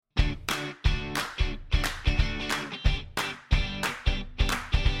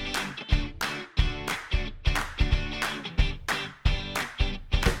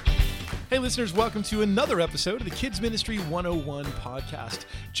listeners, welcome to another episode of the Kids Ministry 101 podcast.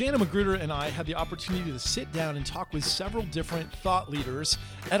 Jana Magruder and I had the opportunity to sit down and talk with several different thought leaders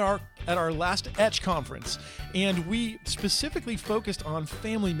at our last Etch conference, and we specifically focused on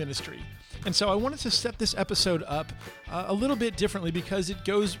family ministry. And so I wanted to set this episode up a little bit differently because it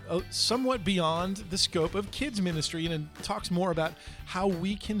goes somewhat beyond the scope of kids ministry and it talks more about how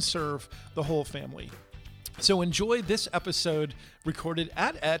we can serve the whole family. So enjoy this episode recorded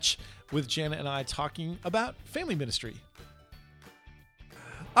at Etch with Jana and I talking about family ministry.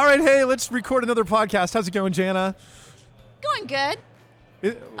 All right, hey, let's record another podcast. How's it going, Jana? Going good.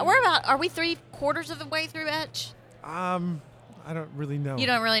 Are we 3/4 of the way through Etch? I don't really know. You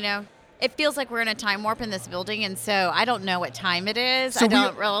don't really know? It feels like we're in a time warp in this building, and so I don't know what time it is. So I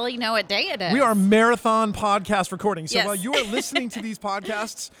don't really know what day it is. We are marathon podcast recording. So Yes. while you are listening to these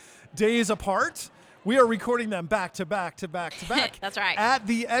podcasts days apart, we are recording them back to back to back to back. That's right. At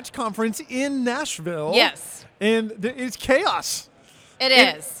the Etch conference in Nashville. Yes. And it's chaos. It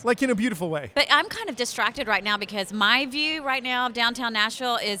is. Like in a beautiful way. But I'm kind of distracted right now because my view right now of downtown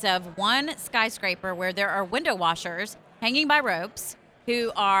Nashville is of one skyscraper where there are window washers hanging by ropes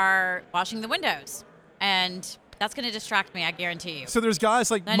who are washing the windows. And that's going to distract me, I guarantee you. So there's guys,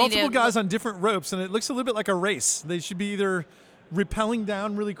 like I need multiple to guys on different ropes, and it looks a little bit like a race. They should be either rappelling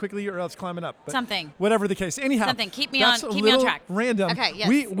down really quickly or else climbing up. But Something. Whatever the case. Anyhow, Something. Keep me that's on a little track. Random. Okay, yes.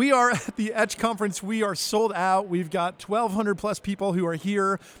 We are at the Etch conference. We are sold out. We've got 1,200 plus people who are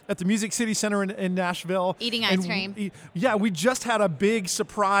here at the Music City Center in Nashville. Eating ice cream. We just had a big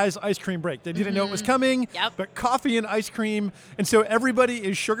surprise ice cream break. They didn't know it was coming, Yep. but coffee and ice cream. And so everybody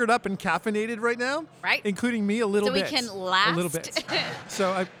is sugared up and caffeinated right now. Right. Including me a little So we bit. can last. A little bit.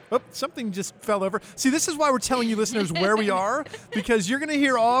 So something just fell over. See, this is why we're telling you listeners where we are, because you're going to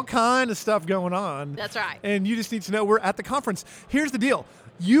hear all kind of stuff going on. That's right. And you just need to know we're at the conference. Here's the deal.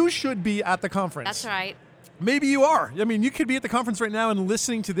 You should be at the conference. That's right. Maybe you are. I mean, you could be at the conference right now and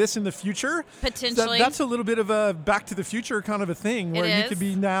listening to this in the future. Potentially. That's a little bit of a Back to the Future kind of a thing where you is. could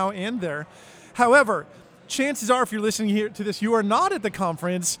be now and there. However, chances are if you're listening here to this, you are not at the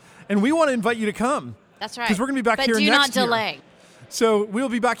conference, and we want to invite you to come. That's right. Because we're going to be back but here do next not delay. year. So we'll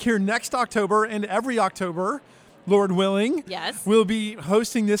be back here next October and every October, Lord willing. Yes. We'll be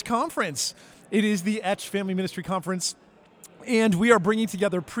hosting this conference. It is the Etch Family Ministry Conference, and we are bringing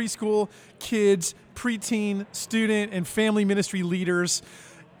together preschool, kids, preteen, student, and family ministry leaders,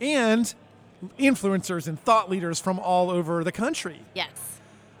 and influencers and thought leaders from all over the country. Yes.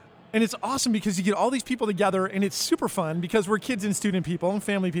 And it's awesome because you get all these people together, and it's super fun because we're kids and student people and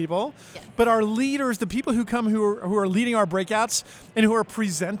family people. Yes. But our leaders, the people who come who are leading our breakouts and who are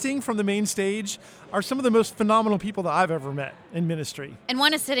presenting from the main stage, are some of the most phenomenal people that I've ever met in ministry. And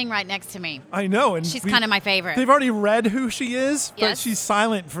one is sitting right next to me. I know. And She's kind of my favorite. They've already read who she is, but Yes. she's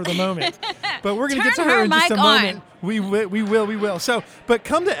silent for the moment. But we're going to get to Turn her her in just a mic moment. on. We will. So, but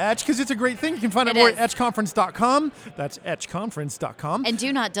come to Etch because it's a great thing. You can find out It more is. at etchconference.com. That's etchconference.com. And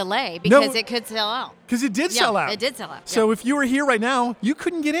do not delay because it could sell out. Because it did Yeah, sell out. it did sell out. So Yeah. if you were here right now, you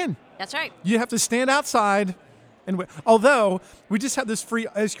couldn't get in. That's right. You have to stand outside. And although we just had this free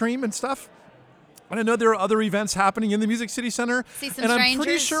ice cream and stuff, and I know there are other events happening in the Music City Center. See some and I'm pretty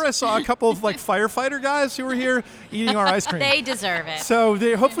strangers. sure I saw a couple of like firefighter guys who were here eating our ice cream. They deserve it. So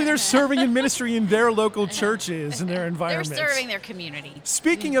hopefully they're serving in ministry in their local churches and their They're environments. serving their community.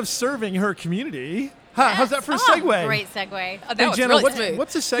 Speaking of serving her community, how's that for a segue? Great segue. Hey, was Jenna, really smooth.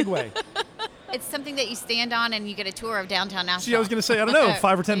 what's a segue? It's something that you stand on and you get a tour of downtown Nashville. See, I was going to say, I don't know,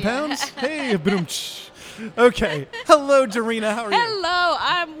 5 or 10 Yeah. pounds? Hey, boom. Okay. Hello, Dorina. How are you? Hello,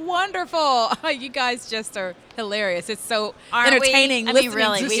 I'm wonderful. You guys just are hilarious. It's so Aren't we? entertaining. I mean, listening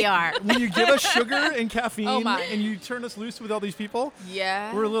really, to we you. are. When you give us sugar and caffeine Oh, my. and you turn us loose with all these people,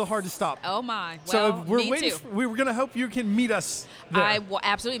 Yeah. we're a little hard to stop. Oh my. So Well, we're me waiting. too. We were going to hope you can meet us there. I will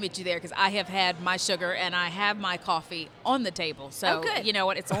absolutely meet you there because I have had my sugar and I have my coffee on the table. So Oh, good. you know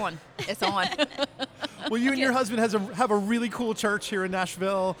what? It's on. It's on. Well, you and your husband have a really cool church here in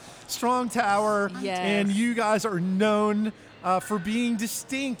Nashville, Strong Tower, Yes. and you guys are known for being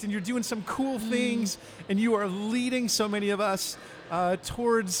distinct, and you're doing some cool things, and you are leading so many of us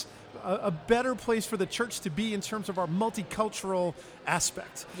towards a better place for the church to be in terms of our multicultural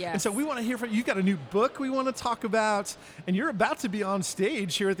aspect. Yes. And so we want to hear from you. You've got a new book we want to talk about, and you're about to be on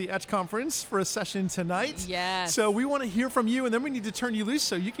stage here at the Etch Conference for a session tonight. Yes. So we want to hear from you, and then we need to turn you loose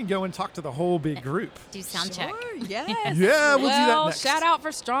so you can go and talk to the whole big group. Do sound check. Yes. Yeah, we'll do that Well, next. shout out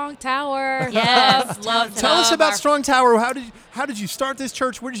for Strong Tower. Yes, love Tell us love about our- Strong Tower. How did you start this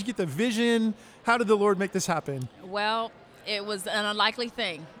church? Where did you get the vision? How did the Lord make this happen? Well, it was an unlikely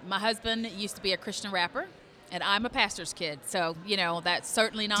thing. My husband used to be a Christian rapper, And I'm a pastor's kid, so, that's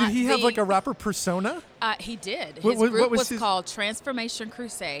certainly not Did he have like a rapper persona? He did. His What group was was his- called Transformation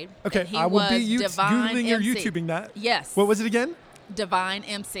Crusade. Okay, and he I will be was Divine Googling or MC. YouTubing that. Yes. What was it again? Divine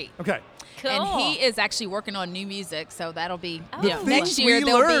MC. Okay. Cool. And he is actually working on new music, so that'll be The next things year. we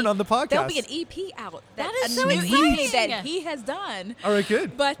there'll learn be, on the There'll be podcast. an EP out. That a is so new exciting. EP that he has done. All right,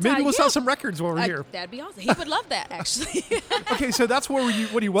 good. But Maybe we'll sell yeah. some records while we're here. That'd be awesome. He would love that, actually. Okay, so that's what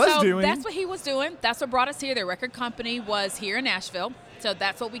he was so doing. that's what he was doing. That's what brought us here. Their record company was here in Nashville. So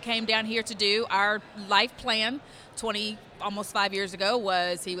that's what we came down here to do. Our life plan almost 5 years ago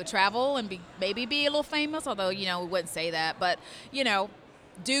was he would travel and maybe be a little famous, although, we wouldn't say that. But,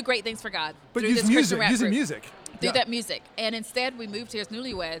 do great things for God. But through use this Christian music. rap Using group. music. Through Yeah. that music. And instead, we moved here as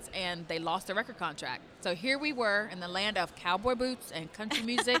newlyweds, and they lost their record contract. So here we were in the land of cowboy boots and country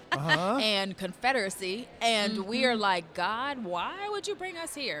music and Confederacy. And we are like, God, why would you bring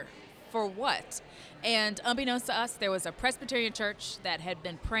us here? For what? And unbeknownst to us, there was a Presbyterian church that had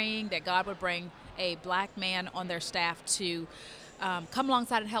been praying that God would bring a black man on their staff to come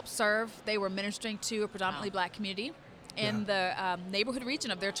alongside and help serve. They were ministering to a predominantly black community in the neighborhood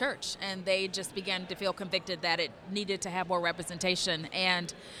region of their church, and they just began to feel convicted that it needed to have more representation,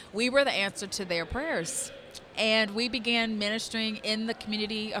 and we were the answer to their prayers. And we began ministering in the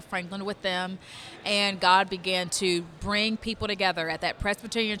community of Franklin with them, and God began to bring people together at that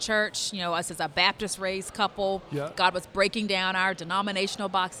Presbyterian church. Us as a Baptist-raised couple, Yeah. God was breaking down our denominational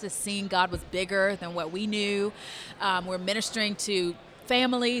boxes, seeing God was bigger than what we knew. We're ministering to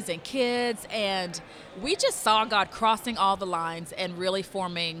families and kids, and we just saw God crossing all the lines and really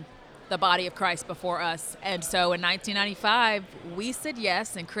forming the body of Christ before us. And so in 1995, we said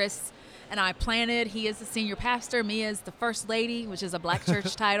yes, and Chris and I planted. He is the senior pastor, me as the first lady, which is a black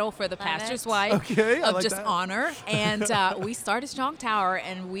church title for the pastor's it. wife Okay, I of like just that. honor. And we started Strong Tower,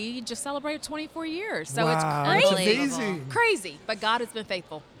 and we just celebrated 24 years. So wow, it's that's crazy. amazing. Crazy, but God has been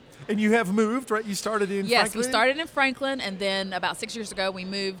faithful. And you have moved, right? You started in Yes, Franklin? we started in Franklin, and then about 6 years ago, we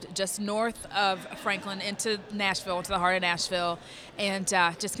moved just north of Franklin into Nashville, into the heart of Nashville, and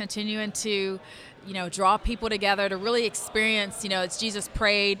just continuing to, draw people together to really experience, it's Jesus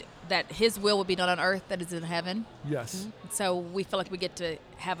prayed that his will would be done on earth that is in heaven. Yes. So we feel like we get to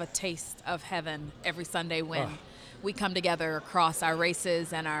have a taste of heaven every Sunday when we come together across our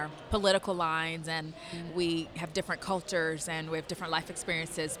races and our political lines, and we have different cultures and we have different life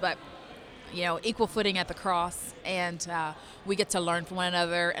experiences, but equal footing at the cross, and we get to learn from one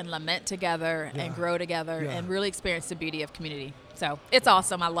another and lament together and grow together and really experience the beauty of community. So it's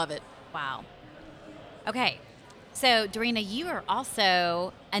awesome. I love it. Wow. Okay. So, Dorena, you are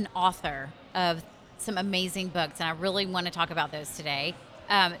also an author of some amazing books, and I really want to talk about those today.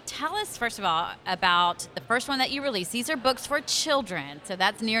 Tell us, first of all, about the first one that you released. These are books for children, so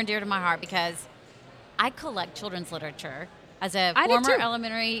that's near and dear to my heart because I collect children's literature as a I do former too.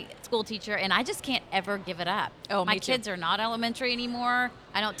 elementary school teacher, and I just can't ever give it up. Oh, my me too. kids are not elementary anymore.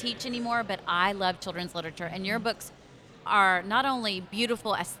 I don't teach anymore, but I love children's literature, and your books are not only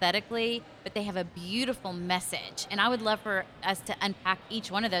beautiful aesthetically, but they have a beautiful message. And I would love for us to unpack each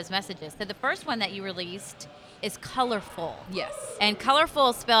one of those messages. So the first one that you released is Colorful. Yes. And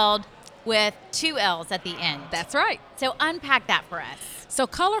colorful spelled with 2 L's at the end. That's right. So unpack that for us. So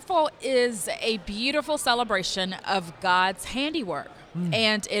Colorful is a beautiful celebration of God's handiwork.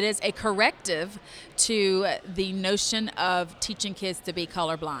 And it is a corrective to the notion of teaching kids to be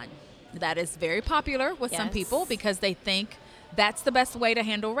colorblind. That is very popular with some Yes. people because they think that's the best way to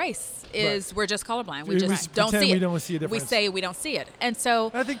handle race is Right. we're just colorblind. We We just don't pretend see it. we don't see a We difference. say we don't see it. And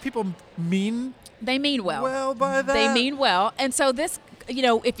so I think people mean they mean well. by that. They mean well. And so this,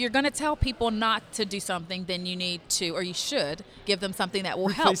 if you're going to tell people not to do something, then you need to, or you should, give them something that will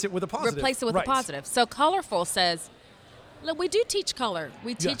help. Replace it with a positive. Replace it with Right. a positive. So Colorful says, look, we do teach color.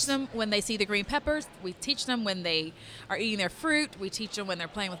 We teach Yes. them when they see the green peppers. We teach them when they are eating their fruit. We teach them when they're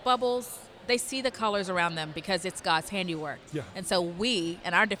playing with bubbles. They see the colors around them because it's God's handiwork. Yeah. And so we,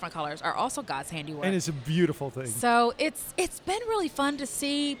 and our different colors, are also God's handiwork. And it's a beautiful thing. So it's been really fun to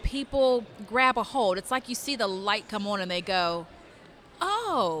see people grab a hold. It's like you see the light come on and they go,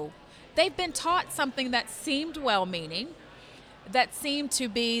 oh, they've been taught something that seemed well-meaning, that seemed to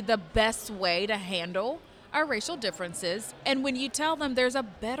be the best way to handle our racial differences. And when you tell them there's a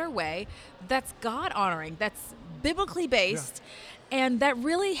better way, that's God-honoring, that's biblically based, and that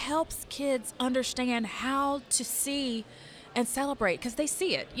really helps kids understand how to see and celebrate because they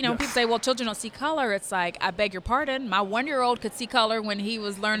see it. When people say, well, children don't see color, it's like, I beg your pardon. My 1-year-old could see color when he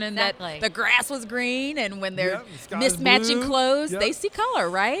was learning Exactly. that the grass was green, and when they're Yep, the sky is mismatching blue. clothes, Yep. they see color,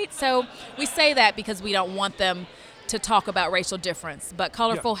 right? So we say that because we don't want them to talk about racial difference, but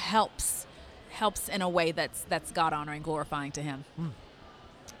colorful helps helps in a way that's God honoring, glorifying to Him.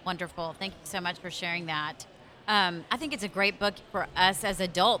 Wonderful. Thank you so much for sharing that. I think it's a great book for us as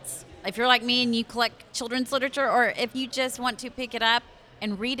adults. If you're like me and you collect children's literature, or if you just want to pick it up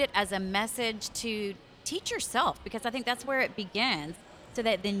and read it as a message to teach yourself, because I think that's where it begins, so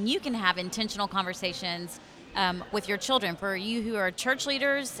that then you can have intentional conversations with your children. For you who are church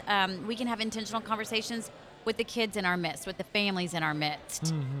leaders, we can have intentional conversations with the kids in our midst, with the families in our midst.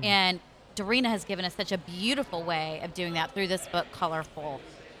 Mm-hmm. And Dorena has given us such a beautiful way of doing that through this book, Colorful.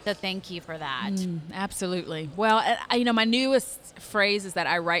 So thank you for that. Absolutely. Well, my newest phrase is that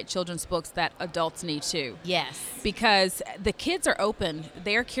I write children's books that adults need too. Yes. Because the kids are open.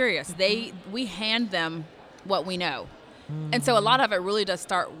 They're curious. We hand them what we know. And so a lot of it really does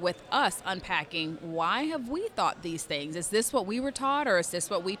start with us unpacking, why have we thought these things? Is this what we were taught, or is this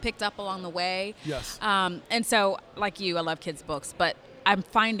what we picked up along the way? Yes. And so, like you, I love kids' books, but I'm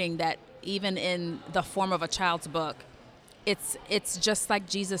finding that even in the form of a child's book, it's just like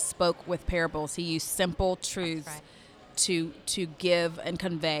Jesus spoke with parables. He used simple truths to give and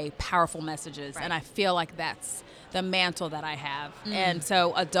convey powerful messages. Right. And I feel like that's the mantle that I have. And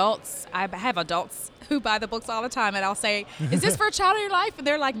so adults, I have adults who buy the books all the time, and I'll say, is this for a child in your life? And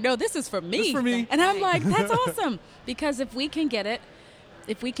they're like, no, this is for me. This is for me. And I'm like, that's awesome. Because if we can get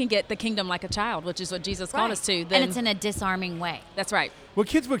the kingdom like a child, which is what Jesus called us to, then and it's in a disarming way. that's right. Well,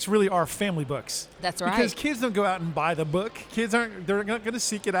 kids' books really are family books. That's right. Because kids don't go out and buy the book. They're not going to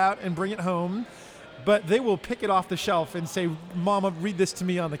seek it out and bring it home, but they will pick it off the shelf and say, "Mama, read this to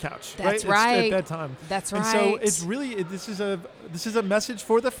me on the couch." That's right. right. At bedtime. That's And so right. it's really this is a message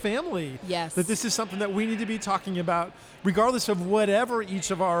for the family. Yes. That this is something that we need to be talking about, regardless of whatever each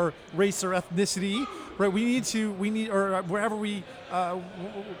of our race or ethnicity. Right. We need wherever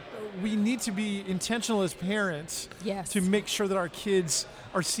we need to be intentional as parents. Yes. To make sure that our kids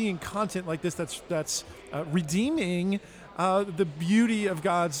are seeing content like this that's redeeming the beauty of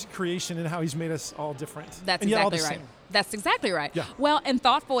God's creation and how He's made us all different. That's and yet all exactly the right. same. That's exactly right. Yeah. Well, and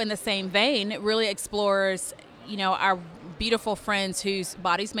thoughtful in the same vein, it really explores, our beautiful friends whose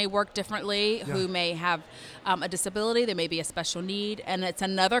bodies may work differently, who may have a disability, there may be a special need, and it's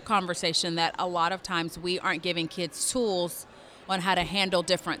another conversation that a lot of times we aren't giving kids tools on how to handle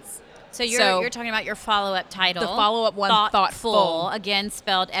difference. So you're talking about your follow-up title. The follow-up one, Thoughtful. Again,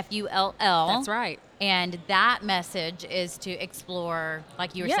 spelled Full. That's right. And that message is to explore,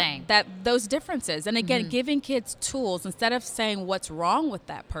 like you were saying. that those differences, and again, giving kids tools instead of saying what's wrong with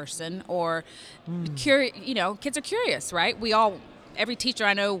that person, or kids are curious, right? Every teacher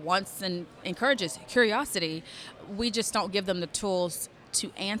I know wants and encourages curiosity. We just don't give them the tools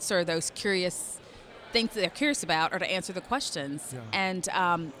to answer those curious things that they're curious about, or to answer the questions. Yeah.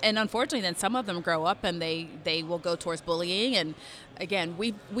 And unfortunately, then some of them grow up and they will go towards bullying. And again,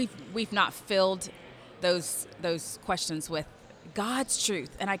 we've not filled those questions with God's truth.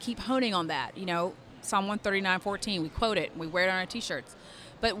 And I keep honing on that. Psalm 139:14, we quote it, we wear it on our t-shirts.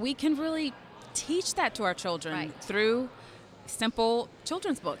 But we can really teach that to our children through simple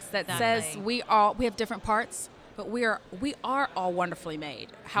children's books that says we have different parts, but we are all wonderfully made,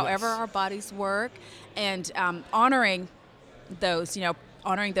 however our bodies work, and honoring those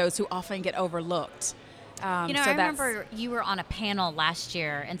who often get overlooked. I remember you were on a panel last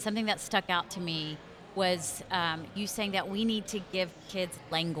year, and something that stuck out to me was you saying that we need to give kids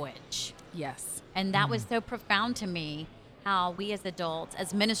language. Yes. And that was so profound to me, how we as adults,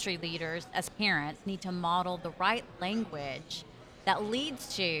 as ministry leaders, as parents, need to model the right language that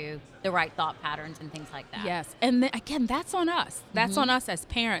leads to the right thought patterns and things like that. Yes. And again, that's on us. That's on us as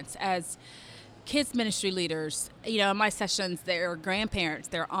parents, as kids ministry leaders. In my sessions, there are grandparents,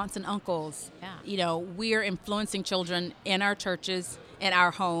 there are aunts and uncles. Yeah. We are influencing children in our churches, in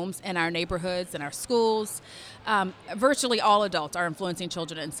our homes, in our neighborhoods, in our schools. Virtually all adults are influencing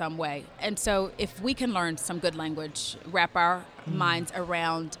children in some way. And so if we can learn some good language, wrap our minds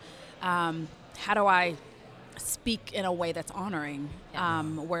around how do I speak in a way that's honoring,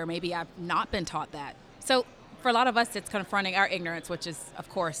 where maybe I've not been taught that. So for a lot of us, it's confronting our ignorance, which is, of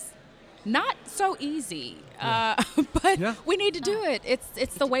course, not so easy, but we need to do it.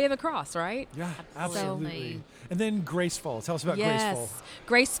 It's the way of the cross, right? Yeah, absolutely. So, and then Graceful. Tell us about Graceful.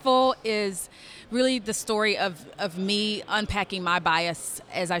 Graceful is really the story of me unpacking my bias,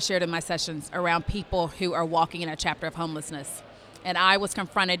 as I shared in my sessions, around people who are walking in a chapter of homelessness. And I was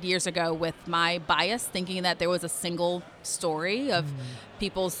confronted years ago with my bias, thinking that there was a single story of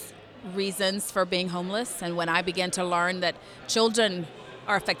people's reasons for being homeless. And when I began to learn that children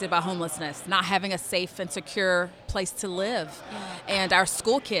are affected by homelessness, not having a safe and secure place to live. And our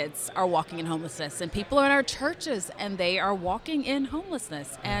school kids are walking in homelessness, and people are in our churches and they are walking in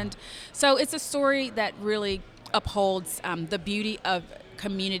homelessness. And so it's a story that really upholds the beauty of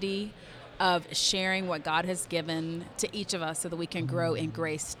community, of sharing what God has given to each of us so that we can grow in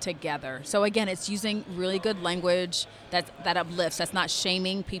grace together. So again, it's using really good language that uplifts. That's not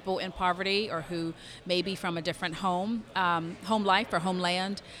shaming people in poverty or who may be from a different home life or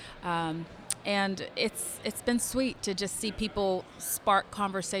homeland. And it's been sweet to just see people spark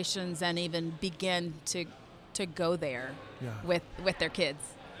conversations and even begin to go there with their kids.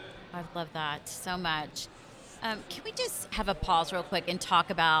 I love that so much. Can we just have a pause real quick and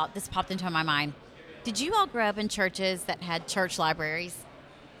talk about, this popped into my mind. Did you all grow up in churches that had church libraries?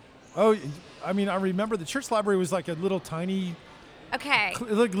 Oh, I mean, I remember the church library was like a little tiny, Okay.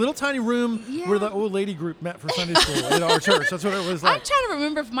 like little tiny room where the old lady group met for Sunday school at our church. That's what it was like. I'm trying to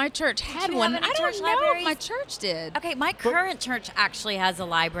remember if my church had you one. have any I don't church know libraries? if my church did. Okay, my current church actually has a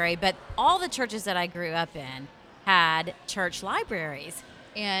library, but all the churches that I grew up in had church libraries.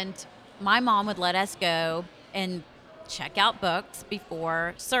 And my mom would let us go and check out books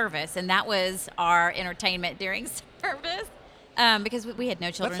before service, and that was our entertainment during service, because we had no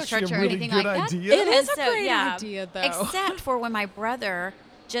children's That's actually church a or really anything good like that. idea. It is And a great idea, though. Except for when my brother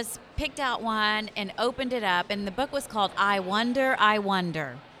just picked out one and opened it up, and the book was called I Wonder, I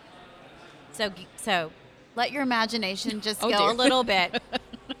Wonder. So let your imagination just Oh, go dear. a little bit.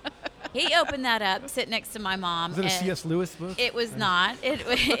 He opened that up, sit next to my mom. Was it a and C.S. Lewis book? It was not.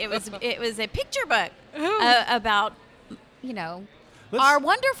 It was a picture book about, Let's- our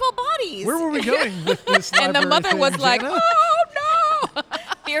wonderful bodies, Where were we going with this And the library mother thing, was like, Jana? oh, no.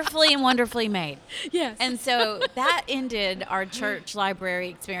 fearfully and wonderfully made. Yes. And so that ended our church library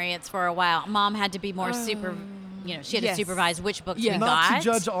experience for a while. Mom had to be more she had to Yes. supervise which books Yeah. we Not got. to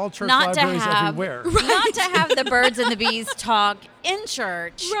judge all church Not to libraries have- everywhere. Not to have the birds and the bees talk in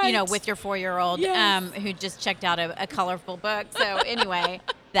church, Right. with your 4-year-old Yes. who just checked out a colorful book. So anyway,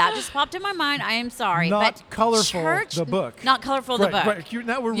 that just popped in my mind. I am sorry. Not but colorful, church, the book. Not colorful, the book. Right.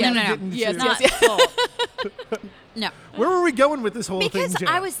 Now we're Yeah. really No, no, no. getting Yes, to Not yes. full. No. Where were we going with this whole Because thing,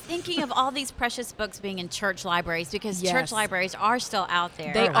 Jana? I was thinking of all these precious books being in church libraries, because Yes. church libraries are still out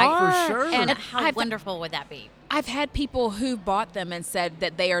there. They Oh, are. for sure. And And how wonderful would that be? I've had people who bought them and said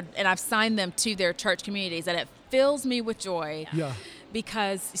that they are, and I've signed them to their church communities, and it fills me with joy. Yeah.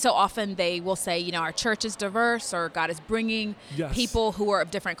 Because so often they will say, our church is diverse, or God is bringing Yes. people who are of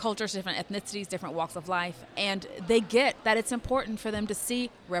different cultures, different ethnicities, different walks of life, and they get that it's important for them to see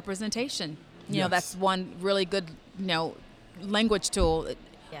representation. Yes. That's one really good, language tool.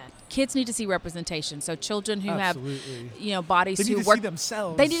 Yes. Kids need to see representation. So children who Absolutely. have, bodies They need who to work, see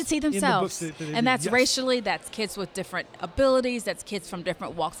themselves. they need to see in the books themselves, that they and read. that's Yes. racially. That's kids with different abilities. That's kids from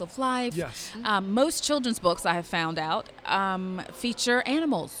different walks of life. Yes. Most children's books, I have found out, feature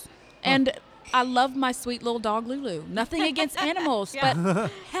animals, and I love my sweet little dog Lulu. Nothing against animals, but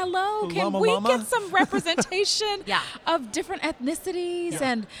hello, can Llama we mama? get some representation Yeah. of different ethnicities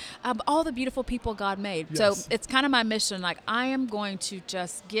Yeah. and all the beautiful people God made? Yes. So it's kind of my mission. Like, I am going to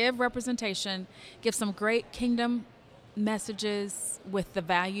just give representation, give some great kingdom messages with the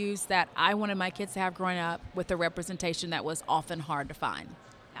values that I wanted my kids to have growing up, with the representation that was often hard to find.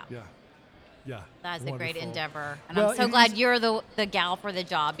 Yeah. Yeah. That's a great Wonderful. endeavor. And Well, I'm so it glad is- you're the gal for the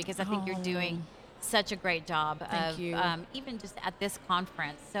job, because I think you're doing such a great job Thank of you. Even just at this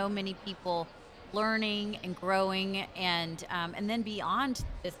conference, so many people learning and growing, and then beyond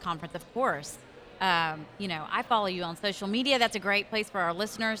this conference, of course. I follow you on social media. That's a great place for our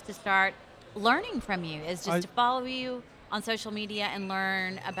listeners to start learning from you, is just to follow you on social media and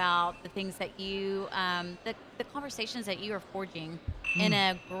learn about the things that you, the conversations that you are forging in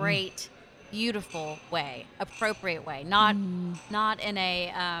a great, beautiful way, appropriate way, not in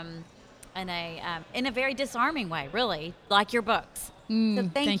a very disarming way, really, like your books. So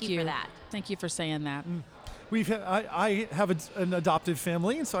thank you for that. Thank you for saying that. I have an adoptive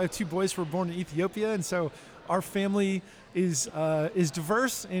family, and so I have 2 boys who were born in Ethiopia, and so our family is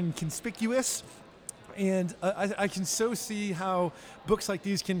diverse and conspicuous. And I can so see how books like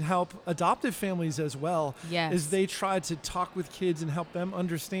these can help adoptive families as well, Yes. as they try to talk with kids and help them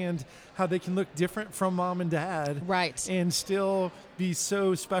understand how they can look different from mom and dad, Right. and still be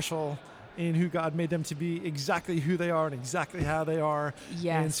so special in who God made them to be, exactly who they are and exactly how they are.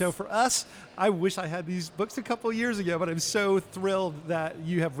 Yes. And so for us, I wish I had these books a couple of years ago, but I'm so thrilled that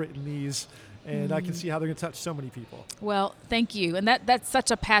you have written these. And I can see how they're going to touch so many people. Well, thank you. And that's such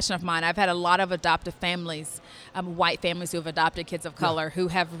a passion of mine. I've had a lot of adoptive families, white families who have adopted kids of color who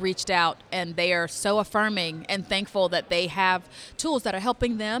have reached out, and they are so affirming and thankful that they have tools that are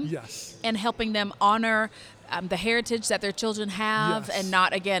helping them and helping them honor the heritage that their children have and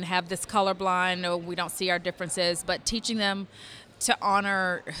not, again, have this colorblind, or we don't see our differences, but teaching them to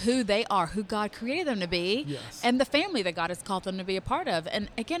honor who they are, who God created them to be, and the family that God has called them to be a part of. And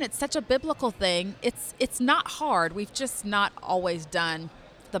again, it's such a biblical thing. It's not hard. We've just not always done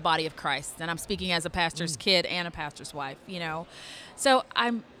the body of Christ. And I'm speaking as a pastor's kid and a pastor's wife, So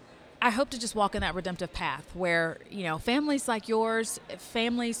I hope to just walk in that redemptive path where, families like yours,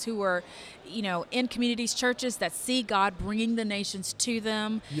 families who are, in communities, churches that see God bringing the nations to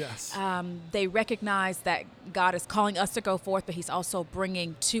them. They recognize that God is calling us to go forth, but he's also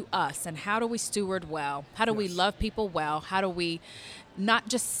bringing to us. And how do we steward well? How do we love people well? How do we not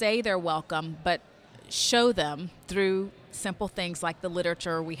just say they're welcome, but show them through simple things like the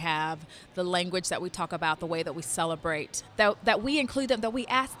literature we have, the language that we talk about, the way that we celebrate, that we include them, that we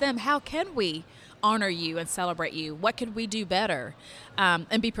ask them, how can we honor you and celebrate you? What could we do better?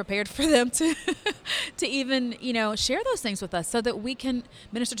 And be prepared for them to even, share those things with us so that we can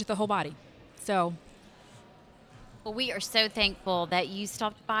minister to the whole body. So. Well, we are so thankful that you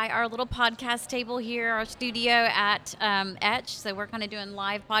stopped by our little podcast table here, our studio at Etch. So we're kind of doing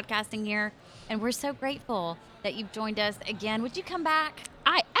live podcasting here. And we're so grateful that you've joined us again. Would you come back?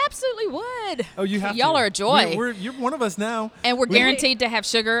 I absolutely would. Oh, you have Y'all to. are a joy. You're one of us now. And we're guaranteed to have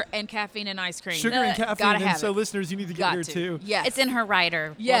sugar and caffeine and ice cream. Sugar and caffeine. Gotta have so it. listeners, you need to get here too. Yes. It's in her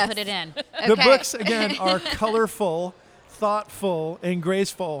rider. Yes. We'll put it in. Okay. The books, again, are colorful, thoughtful, and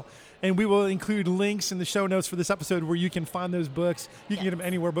graceful. And we will include links in the show notes for this episode where you can find those books. You can get them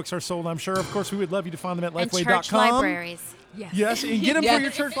anywhere books are sold, I'm sure. Of course, we would love you to find them at lifeway.com. And church libraries. Yes, and get them for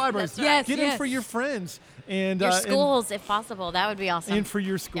your church libraries. Yes, get them for your friends. And your schools, if possible. That would be awesome. And for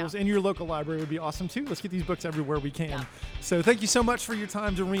your schools. And your local library would be awesome, too. Let's get these books everywhere we can. So thank you so much for your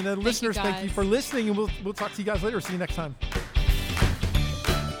time, Dorena. Listeners, thank you for listening. And we'll talk to you guys later. See you next time.